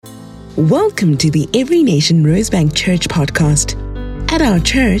Welcome to the Every Nation Rosebank Church podcast. At our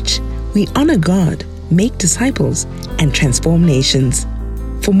church, we honor God, make disciples, and transform nations.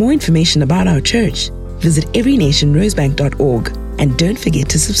 For more information about our church, visit everynationrosebank.org and don't forget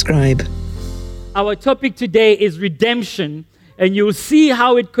to subscribe. Our topic today is redemption, and you'll see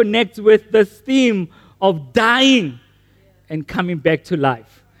how it connects with this theme of dying and coming back to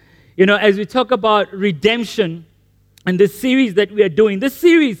life. You know, as we talk about redemption and the series that we are doing, this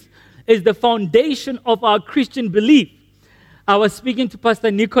series is the foundation of our Christian belief. I was speaking to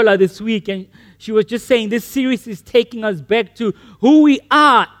Pastor Nicola this week, and she was just saying this series is taking us back to who we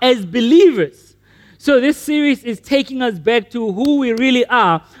are as believers. So this series is taking us back to who we really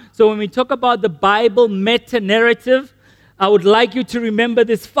are. So when we talk about the Bible meta-narrative, I would like you to remember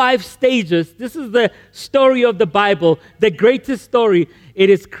these 5 stages. This is the story of the Bible, the greatest story.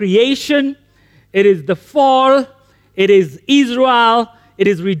 It is creation, it is the fall, it is Israel, it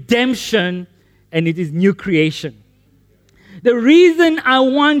is redemption, and it is new creation. The reason I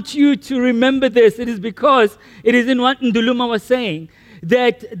want you to remember this, it is because it is in what Nduluma was saying,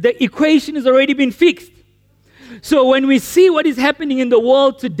 that the equation has already been fixed. So when we see what is happening in the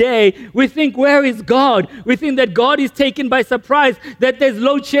world today, we think, where is God? We think that God is taken by surprise, that there's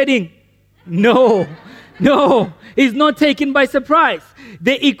load shedding. No, He's not taken by surprise.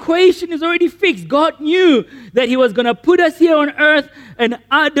 The equation is already fixed. God knew that He was going to put us here on earth, and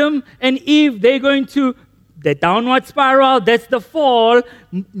Adam and Eve, they're going to, the downward spiral, that's the fall,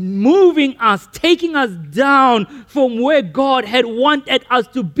 moving us, taking us down from where God had wanted us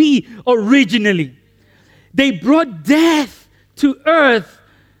to be originally. They brought death to earth,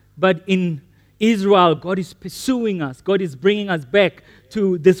 but in Israel, God is pursuing us. God is bringing us back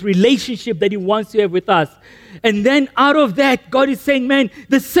to this relationship that He wants to have with us. And then out of that, God is saying, man,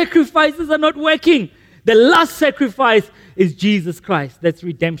 the sacrifices are not working. The last sacrifice is Jesus Christ. That's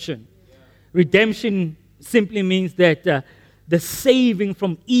redemption. Redemption simply means that the saving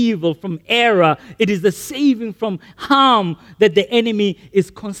from evil, from error. It is the saving from harm that the enemy is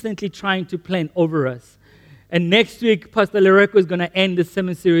constantly trying to plan over us. And next week, Pastor Loreko is going to end the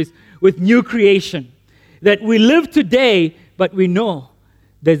sermon series with new creation. That we live today, but we know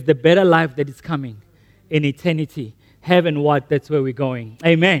there's the better life that is coming in eternity. Heaven, what? That's where we're going.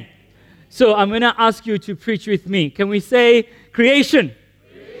 Amen. So I'm going to ask you to preach with me. Can we say creation?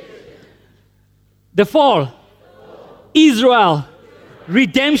 The fall. Israel.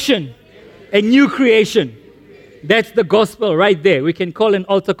 Redemption. And new creation. That's the gospel right there. We can call an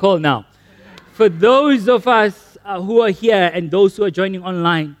altar call now. For those of us who are here and those who are joining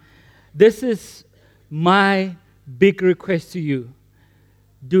online, this is my big request to you.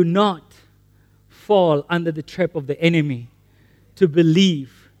 Do not fall under the trap of the enemy to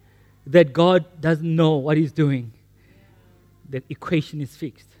believe that God doesn't know what He's doing. The equation is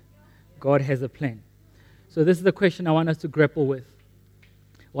fixed. God has a plan. So this is the question I want us to grapple with.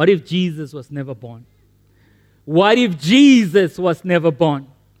 What if Jesus was never born? What if Jesus was never born?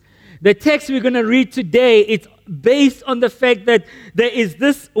 The text we're going to read today, it's based on the fact that there is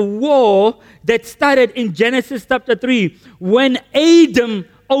this war that started in Genesis chapter 3 when Adam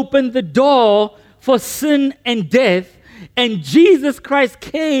opened the door for sin and death, and Jesus Christ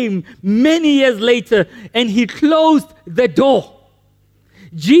came many years later and He closed the door.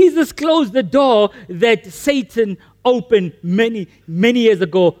 Jesus closed the door that Satan opened many years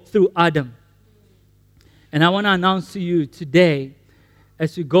ago through Adam. And I want to announce to you today,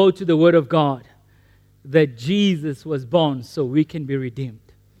 as we go to the Word of God, that Jesus was born so we can be redeemed.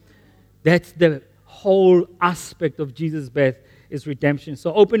 That's the whole aspect of Jesus' birth, is redemption.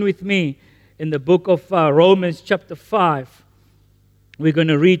 So open with me in the book of Romans chapter 5. We're going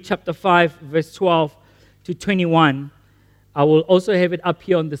to read chapter 5, verse 12 to 21. I will also have it up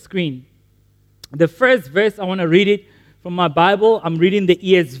here on the screen. The first verse, I want to read it from my Bible. I'm reading the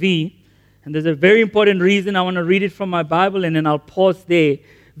ESV. And there's a very important reason I want to read it from my Bible, and then I'll pause there.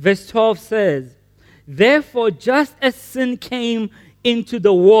 Verse 12 says, "Therefore, just as sin came into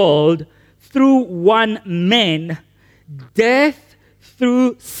the world through one man, death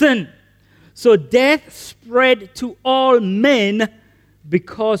through sin. So death spread to all men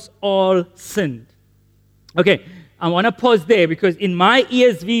because all sinned." Okay, I want to pause there because in my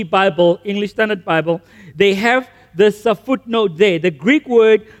ESV Bible, English Standard Bible, they have this footnote there. The Greek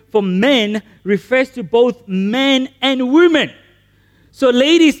word for men refers to both men and women. So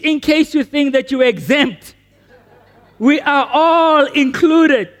ladies, in case you think that you're exempt, we are all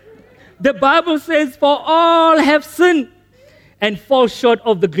included. The Bible says, for all have sinned and fall short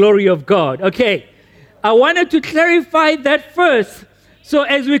of the glory of God. Okay, I wanted to clarify that first. So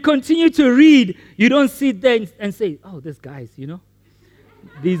as we continue to read, you don't sit there and say, oh, this guy's,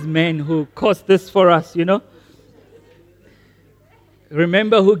 These men who caused this for us,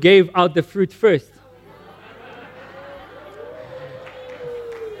 Remember who gave out the fruit first.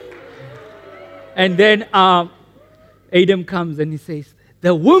 And then Adam comes and he says,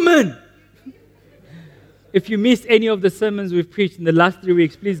 the woman. If you missed any of the sermons we've preached in the last 3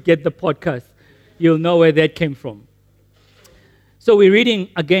 weeks, please get the podcast. You'll know where that came from. So we're reading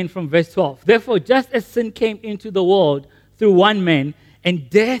again from verse 12. Therefore, just as sin came into the world through one man, and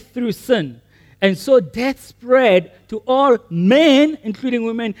death through sin, and so death spread to all men, including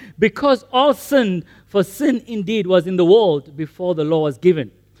women, because all sinned, for sin indeed was in the world before the law was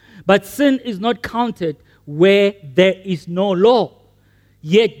given. But sin is not counted where there is no law.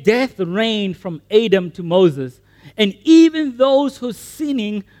 Yet death reigned from Adam to Moses, and even those whose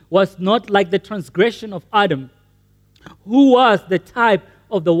sinning was not like the transgression of Adam, who was the type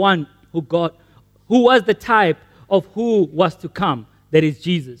of the one who was the type of who was to come, that is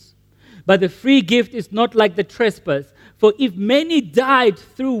Jesus. But the free gift is not like the trespass, for if many died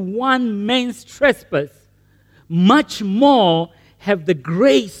through one man's trespass, much more have the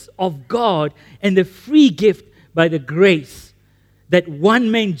grace of God and the free gift by the grace that one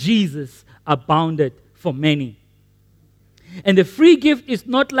man, Jesus, abounded for many. And the free gift is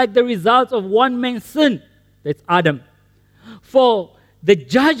not like the result of one man's sin, that's Adam. For the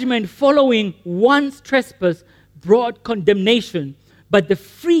judgment following one's trespass brought condemnation, but the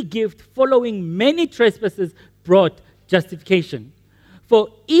free gift following many trespasses brought justification. For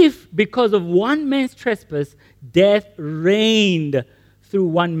if because of one man's trespass death reigned through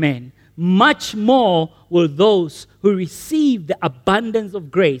one man, much more will those who receive the abundance of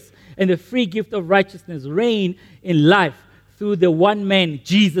grace and the free gift of righteousness reign in life through the one man,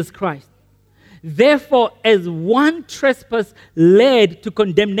 Jesus Christ. Therefore, as one trespass led to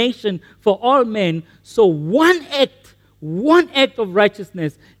condemnation for all men, so one act of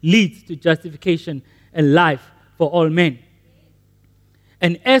righteousness leads to justification and life for all men.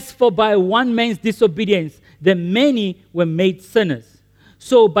 And as for by one man's disobedience, the many were made sinners.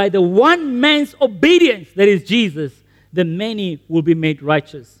 So by the one man's obedience, that is Jesus, the many will be made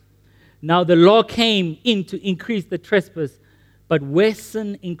righteous. Now the law came in to increase the trespass, but where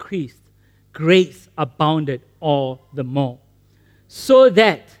sin increased, grace abounded all the more. So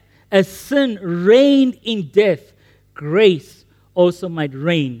that as sin reigned in death, grace also might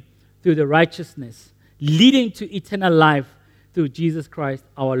reign through the righteousness, leading to eternal life through Jesus Christ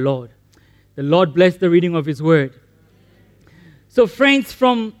our Lord. The Lord bless the reading of His word. So friends,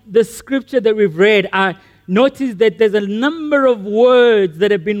 from the scripture that we've read, I noticed that there's a number of words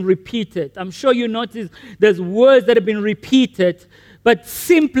that have been repeated. I'm sure you noticed there's words that have been repeated, but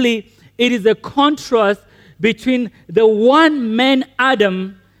simply it is a contrast between the one man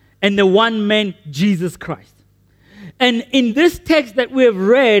Adam and the one man Jesus Christ. And in this text that we have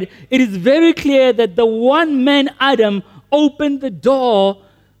read, it is very clear that the one man Adam opened the door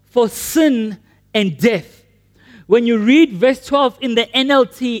for sin and death. When you read verse 12 in the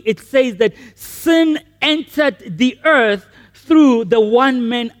NLT, it says that sin entered the earth through the one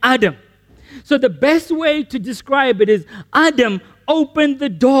man Adam. So the best way to describe it is Adam opened the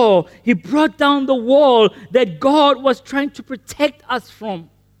door. He brought down the wall that God was trying to protect us from.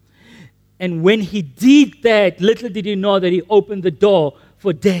 And when he did that, little did he know that he opened the door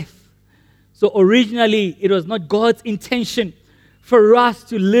for death. So originally, it was not God's intention for us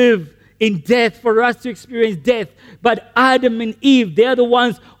to live in death, for us to experience death. But Adam and Eve, they're the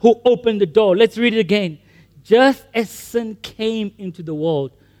ones who opened the door. Let's read it again. Just as sin came into the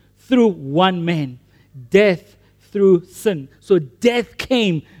world through one man, death through sin. So death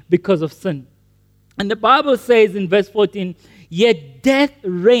came because of sin. And the Bible says in verse 14, yet death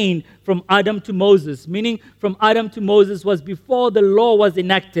reigned from Adam to Moses, meaning from Adam to Moses was before the law was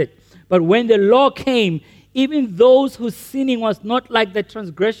enacted. But when the law came, even those whose sinning was not like the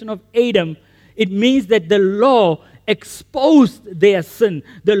transgression of Adam, it means that the law exposed their sin.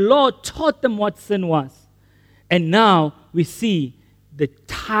 The law taught them what sin was. And now we see the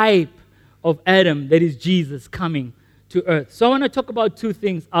type of Adam, that is Jesus, coming to earth. So I want to talk about two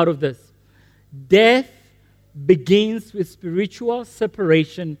things out of this. Death begins with spiritual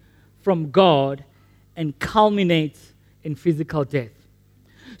separation from God and culminates in physical death.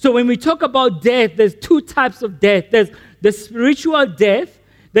 So when we talk about death, there's two types of death. There's the spiritual death,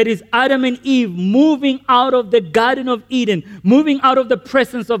 that is Adam and Eve moving out of the Garden of Eden, moving out of the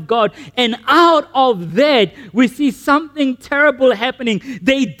presence of God. And out of that, we see something terrible happening.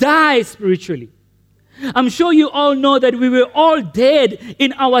 They die spiritually. I'm sure you all know that we were all dead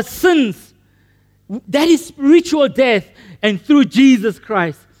in our sins. That is spiritual death. And through Jesus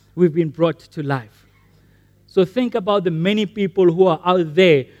Christ, we've been brought to life. So think about the many people who are out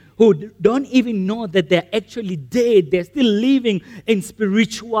there who don't even know that they're actually dead. They're still living in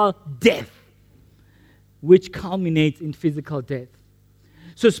spiritual death, which culminates in physical death.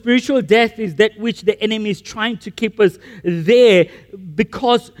 So spiritual death is that which the enemy is trying to keep us there,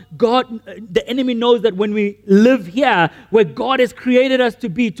 because the enemy knows that when we live here, where God has created us to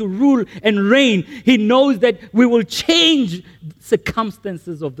be, to rule and reign, he knows that we will change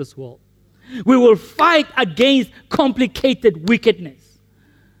circumstances of this world. We will fight against complicated wickedness.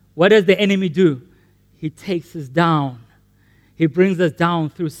 What does the enemy do? He takes us down. He brings us down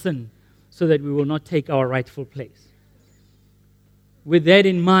through sin so that we will not take our rightful place. With that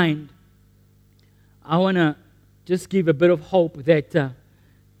in mind, I want to just give a bit of hope that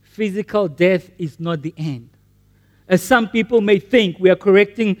physical death is not the end. As some people may think, we are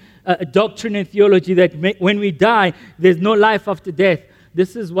correcting a doctrine and theology that when we die, there's no life after death.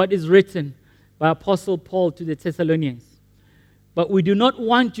 This is what is written by Apostle Paul to the Thessalonians. But we do not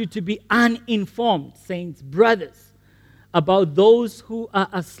want you to be uninformed, saints, brothers, about those who are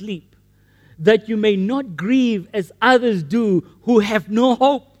asleep, that you may not grieve as others do who have no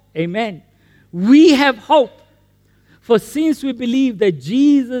hope. Amen. We have hope. For since we believe that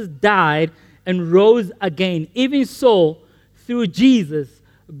Jesus died and rose again, even so, through Jesus,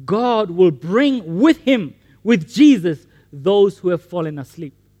 God will bring with him, with Jesus, those who have fallen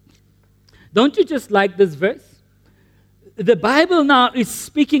asleep. Don't you just like this verse? The Bible now is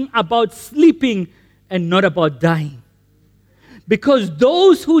speaking about sleeping and not about dying. Because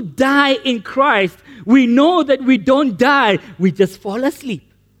those who die in Christ, we know that we don't die, we just fall asleep.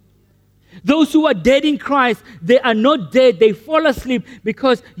 Those who are dead in Christ, they are not dead, they fall asleep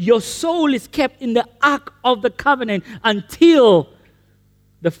because your soul is kept in the ark of the covenant until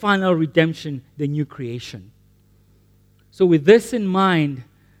the final redemption, the new creation. So with this in mind,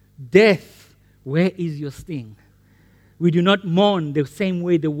 death, where is your sting? We do not mourn the same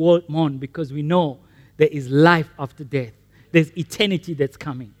way the world mourns, because we know there is life after death. There's eternity that's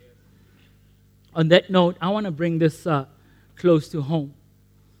coming. On that note, I want to bring this close to home.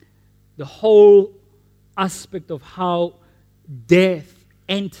 The whole aspect of how death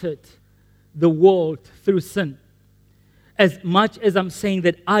entered the world through sin. As much as I'm saying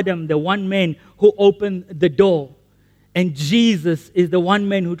that Adam, the one man who opened the door, and Jesus is the one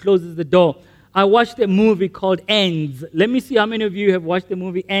man who closes the door. I watched a movie called Ants. Let me see how many of you have watched the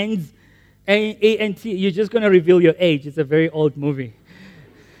movie Ants. A-N-T. You're just going to reveal your age. It's a very old movie.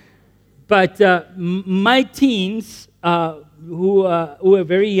 But my teens, who were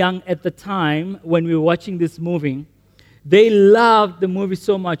very young at the time when we were watching this movie, they loved the movie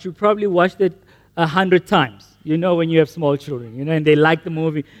so much. You probably watched it 100 times. You know, when you have small children, and they like the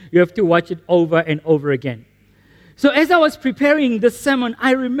movie, you have to watch it over and over again. So as I was preparing this sermon,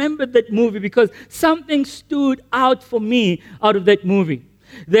 I remembered that movie because something stood out for me out of that movie.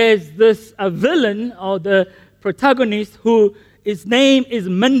 There's this villain, or the protagonist, who his name is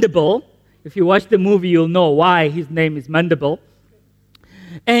Mandible. If you watch the movie, you'll know why his name is Mandible.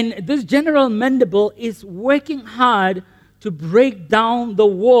 And this General Mandible is working hard to break down the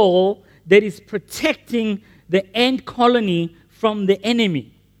wall that is protecting the ant colony from the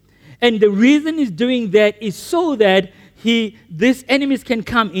enemy. And the reason he's doing that is so that these enemies can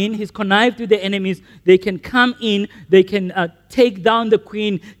come in. He's connived with the enemies. They can come in. They can take down the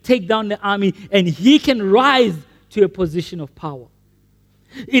queen, take down the army, and he can rise to a position of power.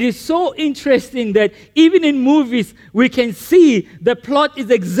 It is so interesting that even in movies, we can see the plot is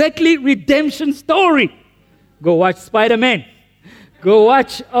exactly redemption story. Go watch Spider-Man. Go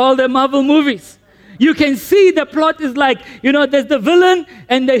watch all the Marvel movies. You can see the plot is like, there's the villain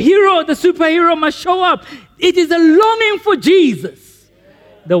and the hero, the superhero must show up. It is a longing for Jesus,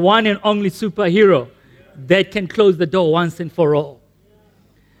 the one and only superhero that can close the door once and for all.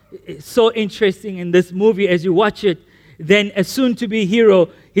 It's so interesting in this movie as you watch it. Then a soon-to-be hero,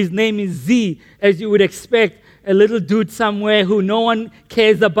 his name is Z, as you would expect, a little dude somewhere who no one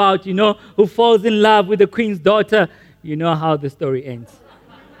cares about, who falls in love with the queen's daughter. You know how the story ends.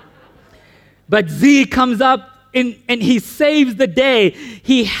 But Z comes up and he saves the day.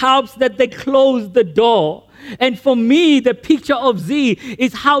 He helps that they close the door. And for me, the picture of Z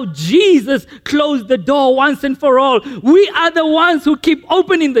is how Jesus closed the door once and for all. We are the ones who keep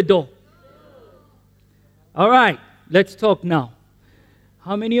opening the door. All right, let's talk now.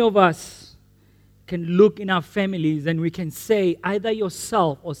 How many of us can look in our families and we can say either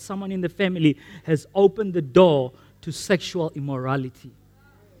yourself or someone in the family has opened the door to sexual immorality?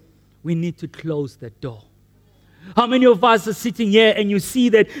 We need to close that door. How many of us are sitting here and you see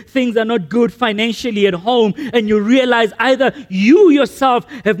that things are not good financially at home, and you realize either you yourself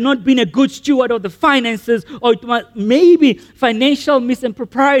have not been a good steward of the finances, or maybe financial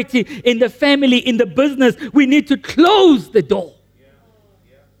impropriety in the family, in the business? We need to close the door.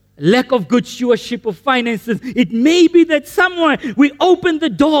 Lack of good stewardship of finances. It may be that somewhere we open the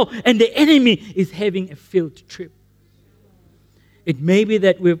door and the enemy is having a field trip. It may be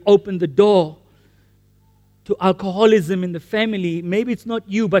that we've opened the door to alcoholism in the family. Maybe it's not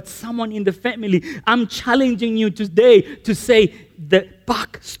you, but someone in the family. I'm challenging you today to say the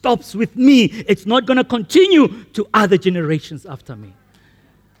buck stops with me. It's not going to continue to other generations after me.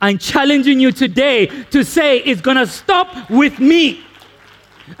 I'm challenging you today to say it's going to stop with me.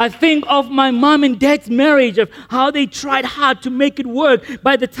 I think of my mom and dad's marriage, of how they tried hard to make it work.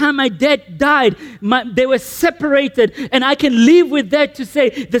 By the time my dad died, they were separated, and I can live with that to say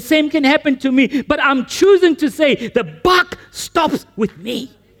the same can happen to me. But I'm choosing to say the buck stops with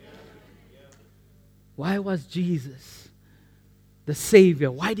me. Why was Jesus the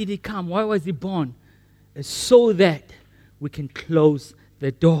Savior? Why did He come? Why was He born? It's so that we can close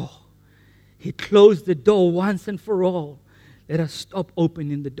the door. He closed the door once and for all. Let us stop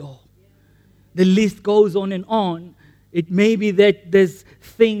opening the door. The list goes on and on. It may be that there's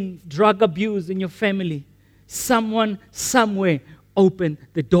things, drug abuse in your family. Someone, somewhere, open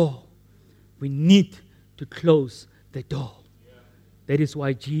the door. We need to close the door. That is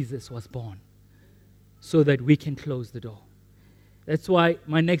why Jesus was born, so that we can close the door. That's why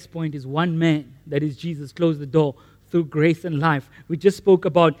my next point is one man, that is Jesus, closed the door through grace and life. We just spoke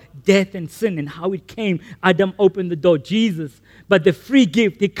about death and sin and how it came. Adam opened the door, Jesus. But the free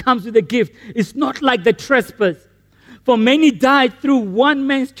gift, He comes with a gift. It's not like the trespass. For many died through one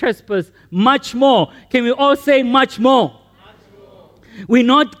man's trespass, much more. Can we all say much more? We're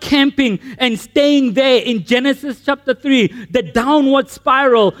not camping and staying there in Genesis chapter 3, the downward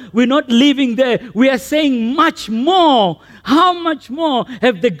spiral. We're not living there. We are saying much more. How much more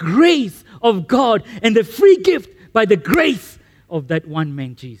have the grace of God and the free gift by the grace of that one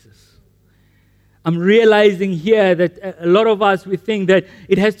man, Jesus? I'm realizing here that a lot of us, we think that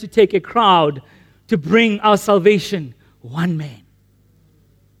it has to take a crowd to bring our salvation. One man.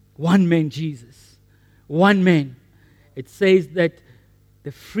 One man, Jesus. One man. It says that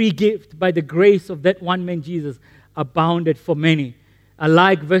the free gift by the grace of that one man, Jesus, abounded for many. I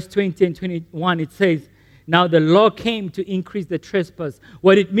like verse 20 and 21. It says, now the law came to increase the trespass.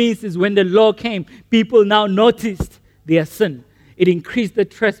 What it means is when the law came, people now noticed their sin. It increased the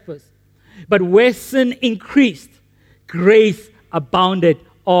trespass. But where sin increased, grace abounded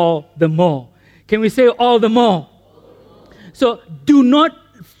all the more. Can we say all the more? So do not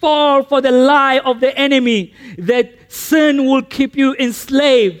fall for the lie of the enemy that sin will keep you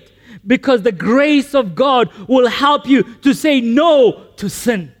enslaved, because the grace of God will help you to say no to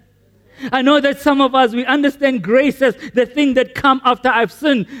sin. I know that some of us, we understand grace as the thing that comes after I've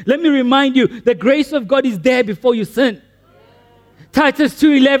sinned. Let me remind you, the grace of God is there before you sin. Titus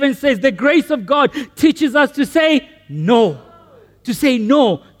 2:11 says the grace of God teaches us to say no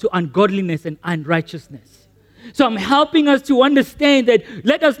to ungodliness and unrighteousness. So I'm helping us to understand that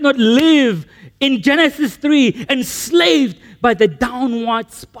let us not live in Genesis 3 enslaved by the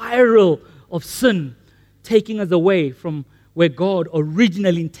downward spiral of sin, taking us away from where God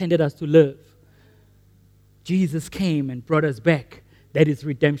originally intended us to live. Jesus came and brought us back. That is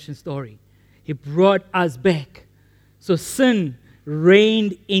redemption story. He brought us back. So sin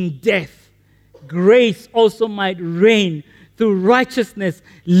reigned in death. Grace also might reign through righteousness,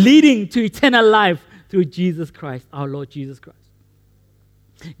 leading to eternal life through Jesus Christ, our Lord Jesus Christ.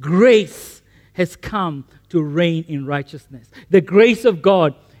 Grace has come to reign in righteousness. The grace of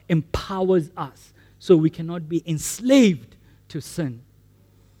God empowers us so we cannot be enslaved to sin.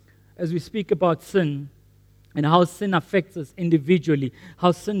 As we speak about sin and how sin affects us individually,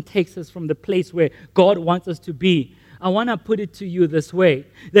 how sin takes us from the place where God wants us to be, I want to put it to you this way,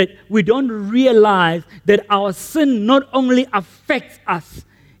 that we don't realize that our sin not only affects us,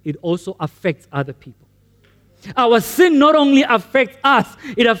 it also affects other people. Our sin not only affects us,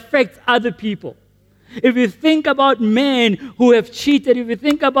 it affects other people. If you think about men who have cheated, if you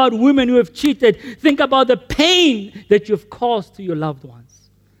think about women who have cheated, think about the pain that you've caused to your loved ones.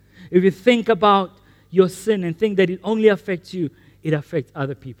 If you think about your sin and think that it only affects you, it affects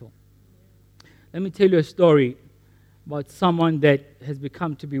other people. Let me tell you a story about someone that has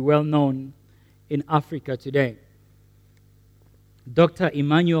become to be well known in Africa today. Dr.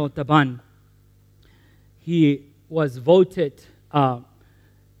 Emmanuel Taban. He was voted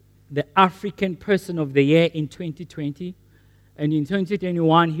the African Person of the Year in 2020. And in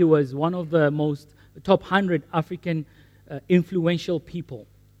 2021, he was one of the most top 100 African influential people.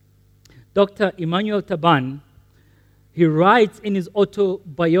 Dr. Emmanuel Taban, he writes in his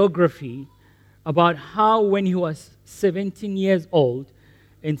autobiography about how when he was 17 years old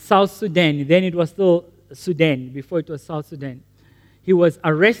in South Sudan, then it was still Sudan, before it was South Sudan, he was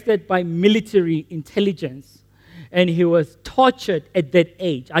arrested by military intelligence and he was tortured at that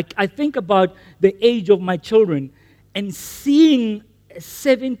age. I think about the age of my children and seeing a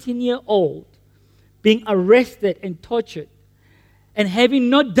 17-year-old being arrested and tortured and having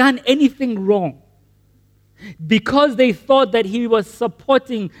not done anything wrong because they thought that he was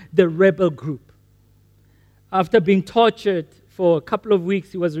supporting the rebel group. After being tortured for a couple of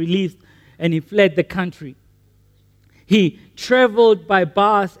weeks, he was released and he fled the country. He traveled by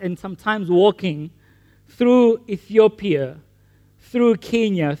bus and sometimes walking through Ethiopia, through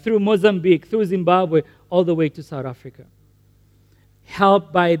Kenya, through Mozambique, through Zimbabwe, all the way to South Africa.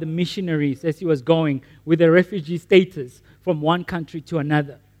 Helped by the missionaries as he was going with a refugee status from one country to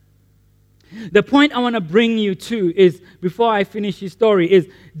another. The point I want to bring you to is, before I finish his story, is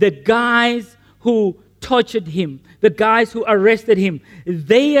the guys who tortured him, the guys who arrested him,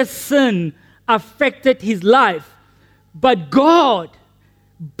 their sin affected his life. But God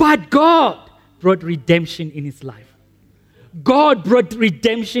brought redemption in his life. God brought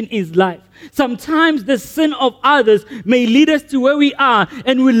redemption in his life. Sometimes the sin of others may lead us to where we are,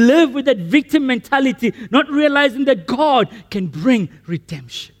 and we live with that victim mentality, not realizing that God can bring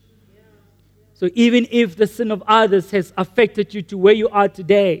redemption. So even if the sin of others has affected you to where you are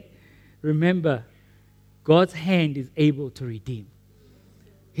today, remember, God's hand is able to redeem.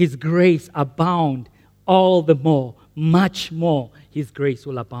 His grace abound all the more, much more, His grace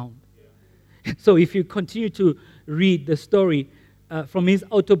will abound. So if you continue to read the story from his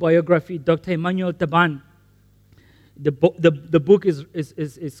autobiography, Dr. Emmanuel Taban, the book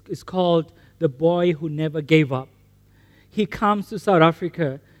is called The Boy Who Never Gave Up. He comes to South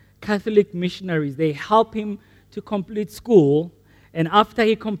Africa. Catholic missionaries, they help him to complete school. And after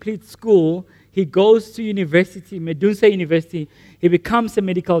he completes school, he goes to university, Medunsa University. He becomes a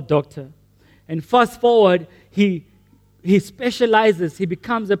medical doctor. And fast forward, he specializes. He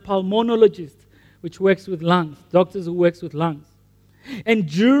becomes a pulmonologist, which works with lungs, doctors who works with lungs. And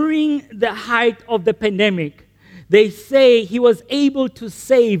during the height of the pandemic, they say he was able to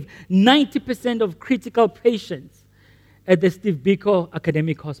save 90% of critical patients at the Steve Biko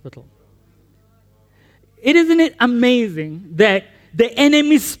Academic Hospital. Isn't it amazing that the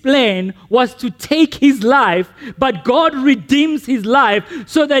enemy's plan was to take his life, but God redeems his life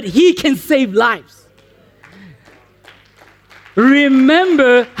so that he can save lives?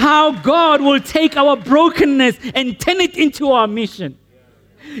 Remember how God will take our brokenness and turn it into our mission.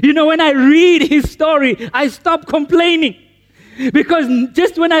 You know, when I read his story, I stop complaining. Because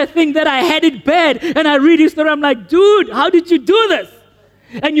just when I think that I had it bad and I read his story, I'm like, dude, how did you do this?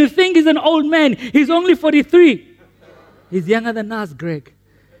 And you think he's an old man. He's only 43. He's younger than us, Greg.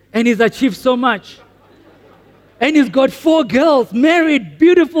 And he's achieved so much. And he's got 4 girls, married,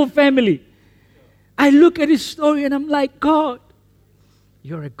 beautiful family. I look at his story and I'm like, God,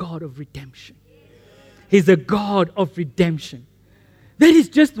 you're a God of redemption. He's a God of redemption. That is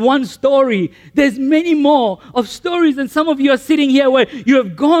just one story. There's many more of stories, and some of you are sitting here where you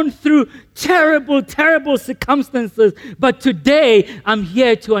have gone through terrible, terrible circumstances. But today, I'm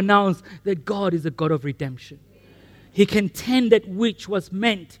here to announce that God is a God of redemption. He can turn that which was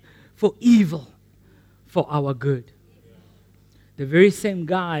meant for evil for our good. The very same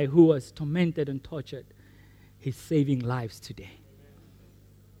guy who was tormented and tortured, he's saving lives today.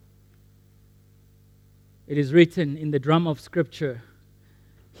 It is written in the drama of Scripture,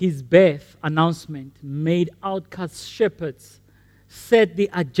 his birth announcement made outcast shepherds set the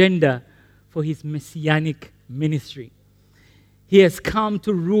agenda for his messianic ministry. He has come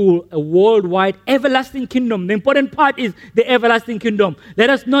to rule a worldwide everlasting kingdom. The important part is the everlasting kingdom. Let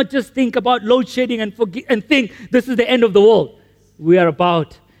us not just think about load shedding and think this is the end of the world. We are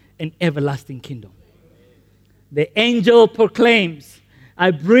about an everlasting kingdom. The angel proclaims,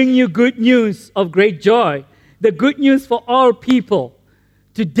 I bring you good news of great joy, the good news for all people.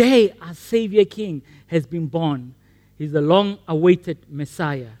 Today, our Savior King has been born. He's the long-awaited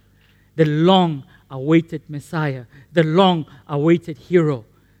Messiah, the long-awaited Messiah, the long-awaited hero,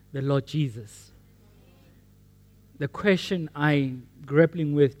 the Lord Jesus. The question I'm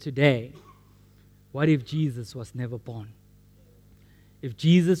grappling with today, what if Jesus was never born? If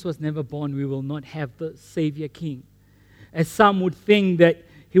Jesus was never born, we will not have the Savior King. As some would think that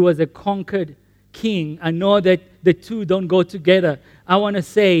he was a conquered king, I know that the two don't go together. I want to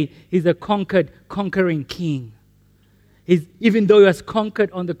say he's a conquering king. Even though he was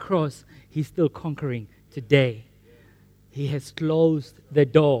conquered on the cross, He's still conquering today. He has closed the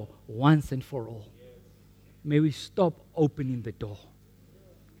door once and for all. May we stop opening the door.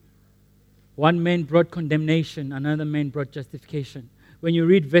 One man brought condemnation, another man brought justification. When you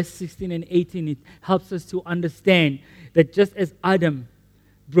read verse 16 and 18, it helps us to understand that just as Adam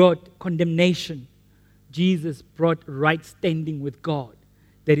brought condemnation, Jesus brought right standing with God.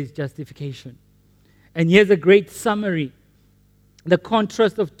 That is justification. And here's a great summary. The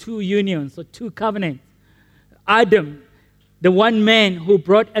contrast of two unions or two covenants. Adam, the one man who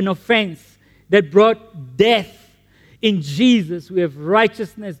brought an offense that brought death. In Jesus, we have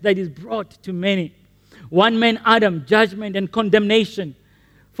righteousness that is brought to many. One man, Adam, judgment and condemnation.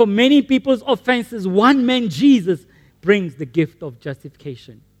 For many people's offenses, one man, Jesus, brings the gift of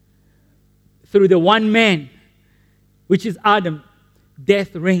justification. Through the one man, which is Adam,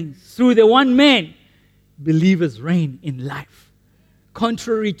 death reigns. Through the one man, believers reign in life,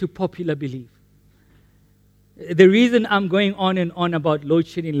 contrary to popular belief. The reason I'm going on and on about load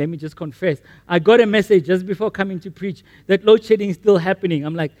shedding, let me just confess. I got a message just before coming to preach that load shedding is still happening.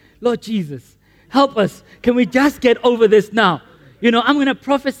 I'm like, Lord Jesus, help us. Can we just get over this now? I'm going to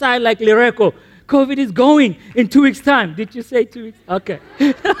prophesy like Lireko. COVID is going in 2 weeks' time. Did you say 2 weeks? Okay.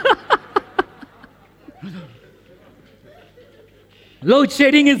 Load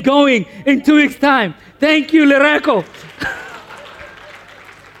shedding is going in 2 weeks' time. Thank you, Lireko.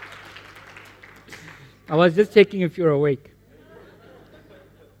 I was just checking if you're awake.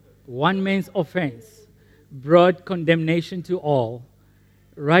 One man's offense brought condemnation to all.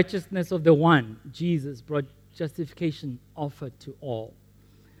 Righteousness of the one, Jesus, brought justification offered to all.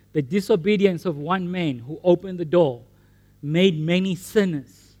 The disobedience of one man who opened the door made many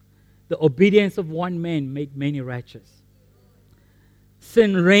sinners. The obedience of one man made many righteous.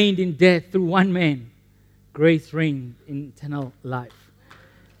 Sin reigned in death through one man. Grace reigned in eternal life.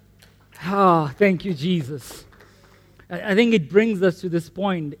 Thank you, Jesus. I think it brings us to this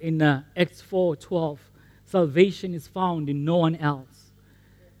point in Acts 4:12. Salvation is found in no one else.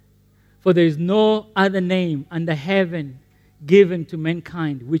 For there is no other name under heaven given to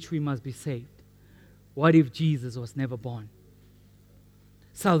mankind which we must be saved. What if Jesus was never born?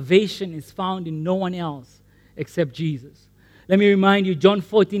 Salvation is found in no one else except Jesus. Let me remind you, John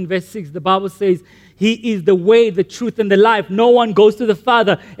 14, verse 6, the Bible says, He is the way, the truth, and the life. No one goes to the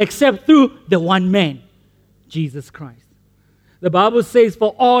Father except through the one man, Jesus Christ. The Bible says,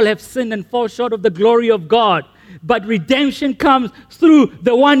 for all have sinned and fall short of the glory of God. But redemption comes through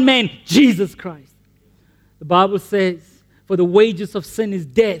the one man, Jesus Christ. The Bible says, for the wages of sin is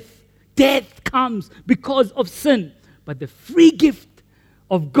death. Death comes because of sin. But the free gift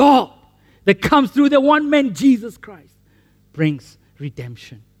of God that comes through the one man, Jesus Christ, brings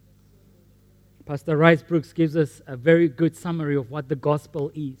redemption. Pastor Rice Brooks gives us a very good summary of what the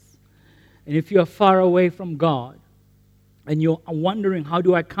gospel is. And if you are far away from God and you're wondering, how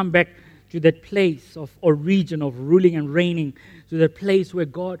do I come back to that place of or region of ruling and reigning, to the place where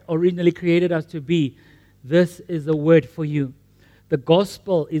God originally created us to be, this is a word for you. The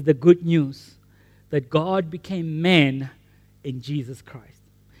gospel is the good news that God became man in Jesus Christ.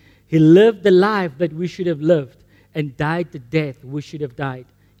 He lived the life that we should have lived and died the death we should have died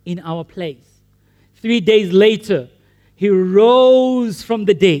in our place. 3 days later, He rose from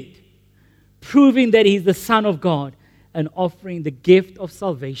the dead, proving that He's the Son of God and offering the gift of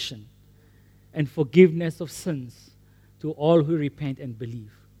salvation and forgiveness of sins to all who repent and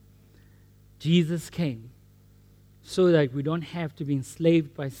believe. Jesus came so that we don't have to be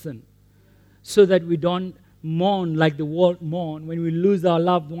enslaved by sin, so that we don't mourn like the world mourn. When we lose our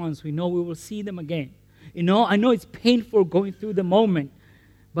loved ones, we know we will see them again. I know it's painful going through the moment,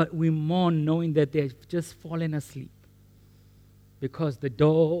 but we mourn knowing that they've just fallen asleep because the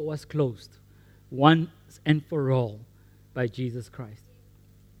door was closed once and for all by Jesus Christ.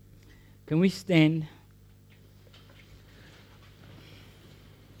 Can we stand?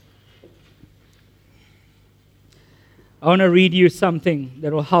 I want to read you something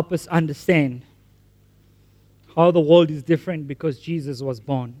that will help us understand how the world is different because Jesus was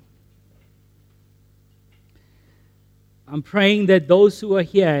born. I'm praying that those who are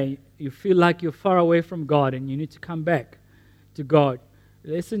here, you feel like you're far away from God and you need to come back to God.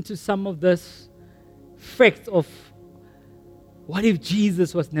 Listen to some of this facts of what if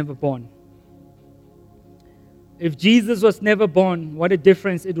Jesus was never born? If Jesus was never born, what a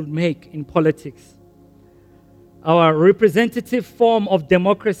difference it would make in politics. Our representative form of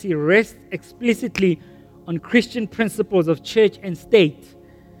democracy rests explicitly on Christian principles of church and state.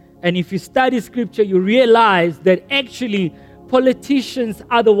 And if you study Scripture, you realize that actually politicians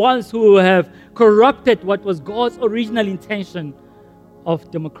are the ones who have corrupted what was God's original intention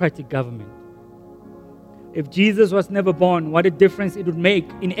of democratic government. If Jesus was never born, what a difference it would make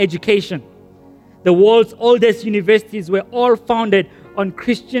in education. The world's oldest universities were all founded on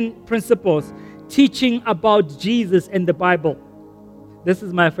Christian principles, teaching about Jesus and the Bible. This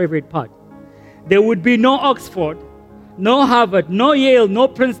is my favorite part. There would be no Oxford, no Harvard, no Yale, no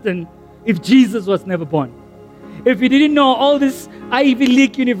Princeton if Jesus was never born. If you didn't know, all these Ivy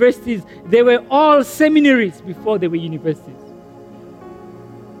League universities, they were all seminaries before they were universities.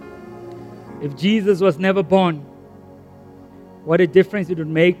 If Jesus was never born, what a difference it would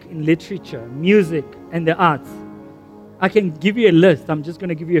make in literature, music, and the arts. I can give you a list. I'm just going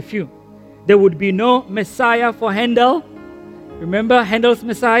to give you a few. There would be no Messiah for Handel. Remember Handel's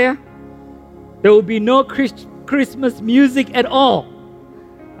Messiah? There would be no Christmas music at all.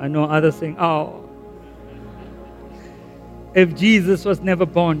 I know others saying, oh. If Jesus was never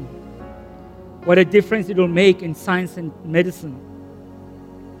born, what a difference it will make in science and medicine.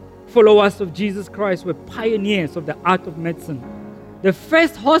 Followers of Jesus Christ were pioneers of the art of medicine. The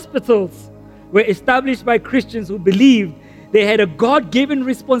first hospitals were established by Christians who believed they had a God-given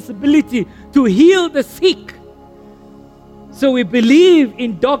responsibility to heal the sick. So we believe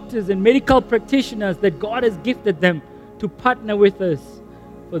in doctors and medical practitioners that God has gifted them to partner with us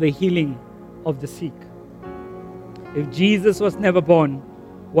for the healing of the sick. If Jesus was never born,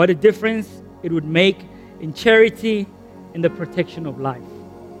 what a difference it would make in charity and the protection of life.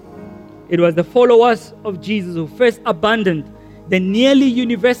 It was the followers of Jesus who first abandoned the nearly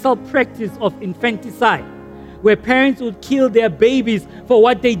universal practice of infanticide, where parents would kill their babies for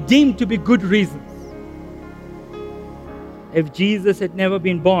what they deemed to be good reasons. If Jesus had never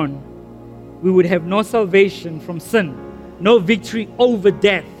been born, we would have no salvation from sin, no victory over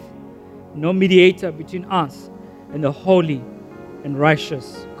death, no mediator between us and the holy and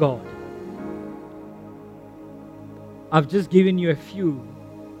righteous God. I've just given you a few.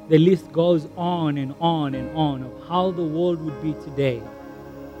 The list goes on and on and on of how the world would be today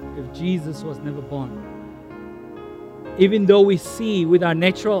if Jesus was never born. Even though we see with our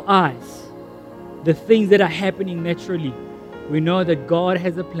natural eyes the things that are happening naturally, we know that God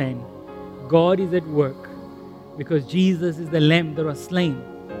has a plan. God is at work because Jesus is the Lamb that was slain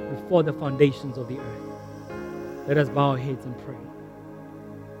before the foundations of the earth. Let us bow our heads and pray.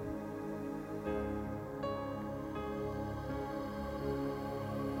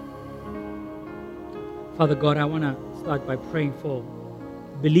 Father God, I want to start by praying for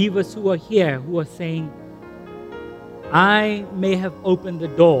believers who are here, who are saying, I may have opened the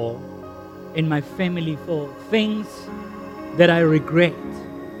door in my family for things that I regret.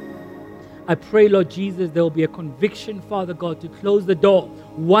 I pray, Lord Jesus, there will be a conviction, Father God, to close the door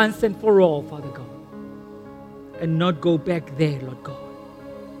once and for all, Father God, and not go back there, Lord God.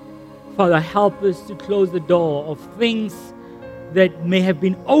 Father, help us to close the door of things that may have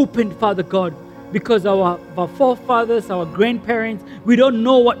been opened, Father God, because our forefathers, our grandparents, we don't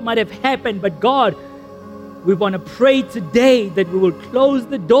know what might have happened, but God, we want to pray today that we will close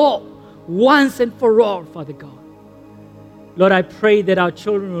the door once and for all, Father God. Lord, I pray that our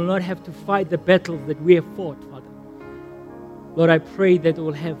children will not have to fight the battles that we have fought, Father. Lord, I pray that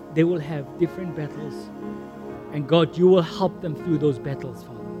they will have different battles. And God, you will help them through those battles,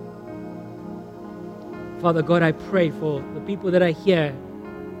 Father. Father God, I pray for the people that are here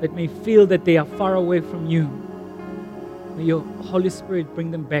that may feel that they are far away from you. May your Holy Spirit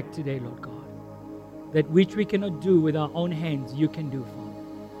bring them back today, Lord God. That which we cannot do with our own hands, you can do, Father.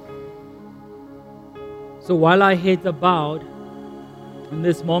 So while our heads are bowed in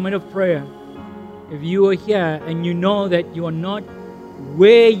this moment of prayer, if you are here and you know that you are not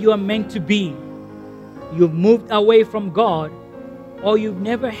where you are meant to be, you've moved away from God, or you've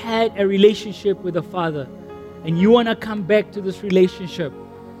never had a relationship with the Father, and you want to come back to this relationship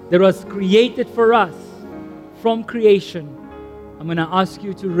that was created for us from creation, I'm going to ask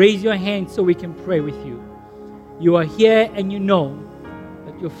you to raise your hand so we can pray with you. You are here and you know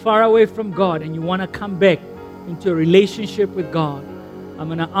that you're far away from God and you want to come back into a relationship with God. I'm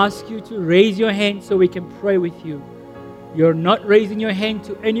going to ask you to raise your hand so we can pray with you. You're not raising your hand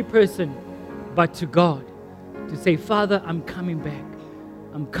to any person, but to God, to say, Father, I'm coming back.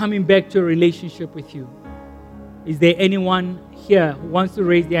 I'm coming back to a relationship with you. Is there anyone here who wants to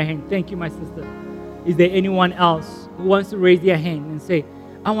raise their hand? Thank you, my sister. Is there anyone else who wants to raise their hand and say,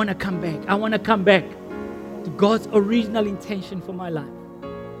 I want to come back. I want to come back to God's original intention for my life?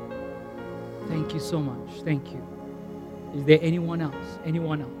 Thank you so much. Thank you. Is there anyone else?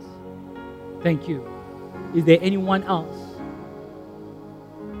 Anyone else? Thank you. Is there anyone else?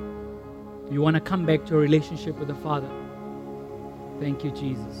 You want to come back to a relationship with the Father? Thank you,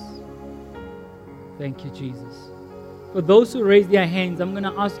 Jesus. Thank you, Jesus. For those who raise their hands, I'm going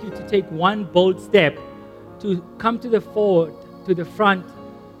to ask you to take one bold step to come to the forward, to the front,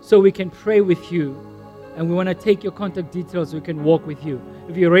 so we can pray with you. And we want to take your contact details so we can walk with you.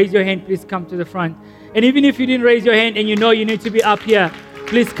 If you raise your hand, please come to the front. And even if you didn't raise your hand and you know you need to be up here,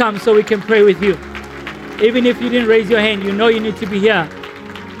 please come so we can pray with you. Even if you didn't raise your hand, you know you need to be here,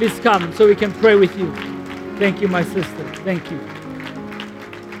 please come so we can pray with you. Thank you, my sister. Thank you.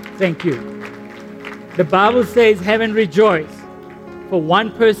 Thank you. The Bible says, heaven rejoice for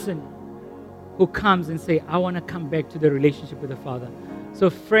one person who comes and say, I want to come back to the relationship with the Father. So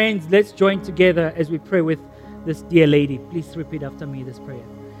friends, let's join together as we pray with this dear lady. Please repeat after me this prayer.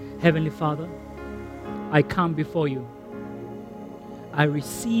 Heavenly Father, I come before you. I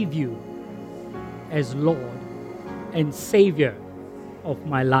receive you as Lord and Savior of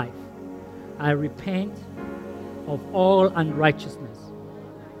my life. I repent of all unrighteousness.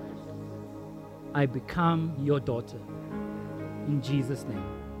 I become your daughter. In Jesus' name.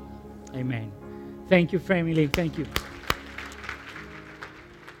 Amen. Thank you, family. Thank you.